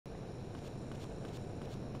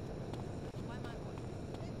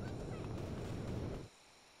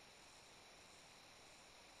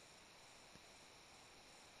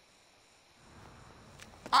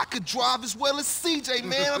I could drive as well as CJ,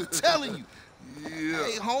 man, I'm telling you. Yeah.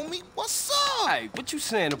 Hey, homie, what's up? Hey, what you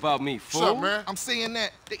saying about me, fool? What's up, man? I'm saying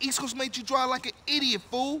that the East Coast made you drive like an idiot,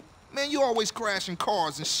 fool. Man, you always crashing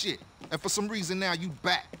cars and shit. And for some reason now you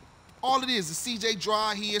back. All it is CJ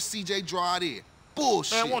drive here, CJ drive there.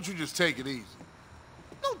 Bullshit. Man, why don't you just take it easy?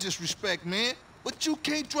 No disrespect, man, but you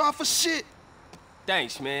can't drive for shit.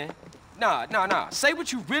 Thanks, man. Nah. Say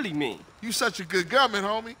what you really mean. You such a good gunman,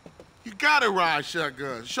 homie. You gotta ride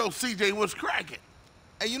shotgun. Show CJ what's cracking.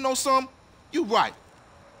 Hey, you know something? You right.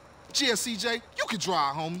 Yeah, CJ, you can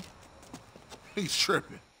drive, homie. He's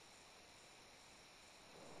tripping.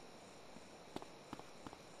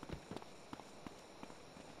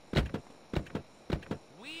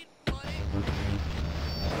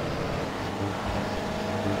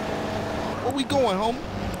 Where we going, homie?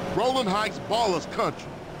 Rolling Heights, Ballers Country.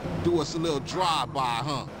 Do us a little drive-by,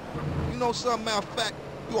 huh? You know something, matter of fact,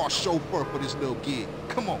 you are chauffeur for this little gig.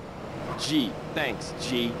 Come on. G, thanks,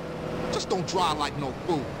 G. Just don't drive like no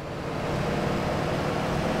fool.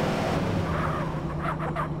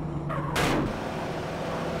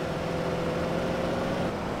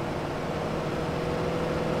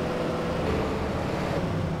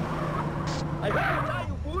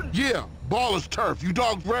 Yeah, Ballers Turf. You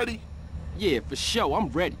dogs ready? Yeah, for sure, I'm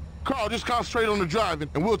ready. Carl, just concentrate on the driving,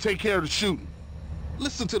 and we'll take care of the shooting.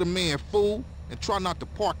 Listen to the man, fool, and try not to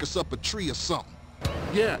park us up a tree or something.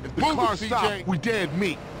 Yeah, if the car stops, we dead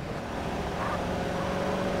meat.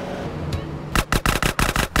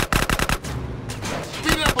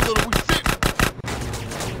 Speed it up a little, we sitting.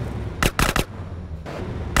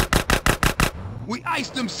 We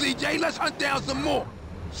iced them, CJ. Let's hunt down some more.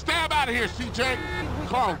 Stab out of here, CJ.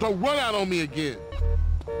 Carl, don't run out on me again.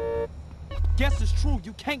 Guess it's true,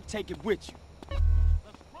 you can't take it with you.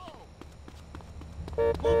 Let's roll.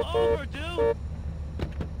 Move over, dude.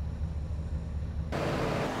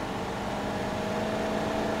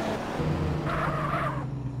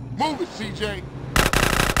 Move it, CJ.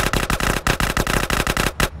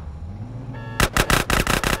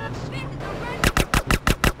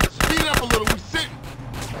 Speed up a little, we sitting.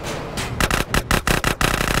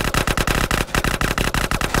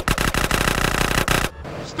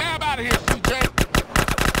 Stab out of here, CJ.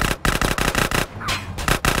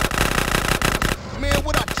 Man,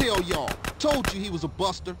 what I tell y'all? Told you he was a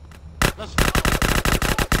buster. Let's go.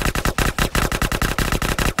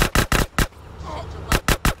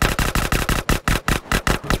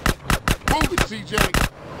 Move it, CJ.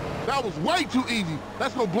 That was way too easy.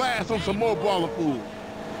 Let's go blast on some more baller food.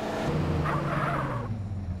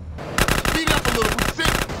 Speed up a little, we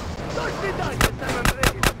sitting.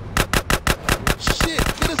 Shit,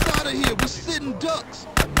 get us out of here. We sitting ducks.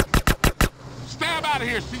 Stab out of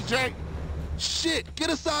here, CJ. Shit, get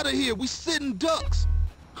us out of here. We sitting ducks.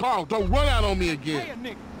 Carl, don't run out on me again. Hey,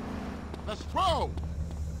 nigga. Let's roll.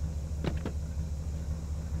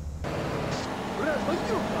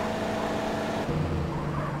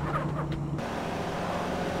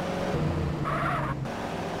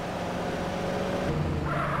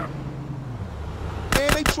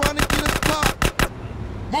 Man, they trying to get us popped.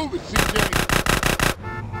 Move it, CJ.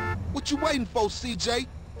 What you waiting for, CJ?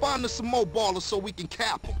 Find us some more ballers so we can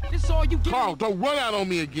cap them. This all you get? Carl, don't run out on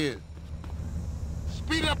me again.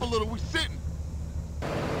 Speed up a little, we sitting.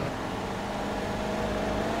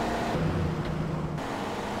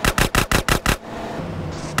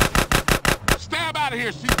 Stab out of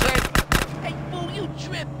here, CJ. Hey, fool, you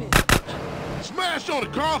tripping. Smash on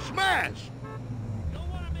it, Carl, smash. Don't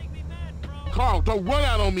want to make me mad, bro. Carl, don't run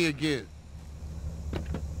out on me again.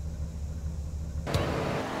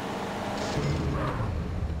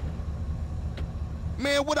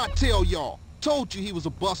 Man, what I tell y'all? Told you he was a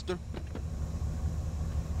buster.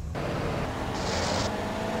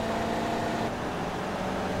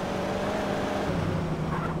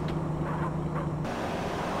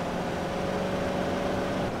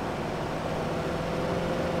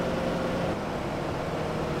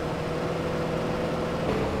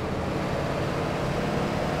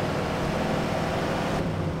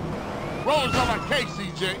 Rollers on my case,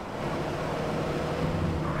 CJ.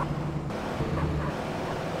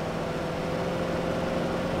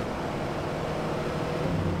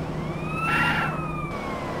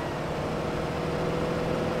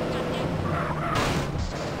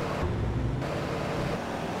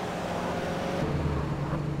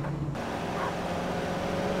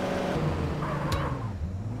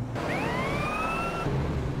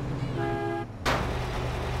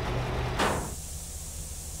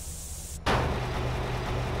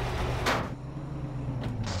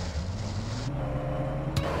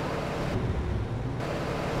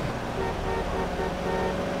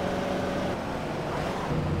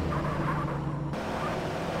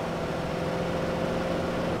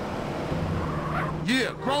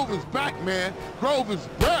 Yeah, Grove is back, man. Grove is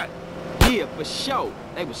back. Yeah, for sure.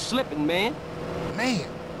 They was slipping, man. Man,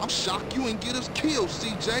 I'm shocked you ain't get us killed,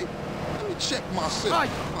 CJ. Let me check myself.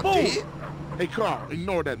 Hey, I fool! did. Hey, Carl,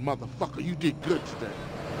 ignore that motherfucker. You did good today.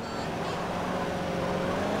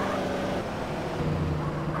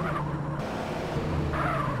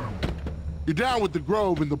 You're down with the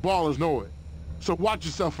Grove and the Ballers know it. So watch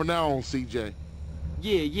yourself from now on, CJ.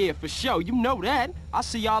 Yeah, for sure. You know that. I'll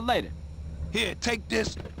see y'all later. Here, take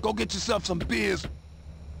this. Go get yourself some beers.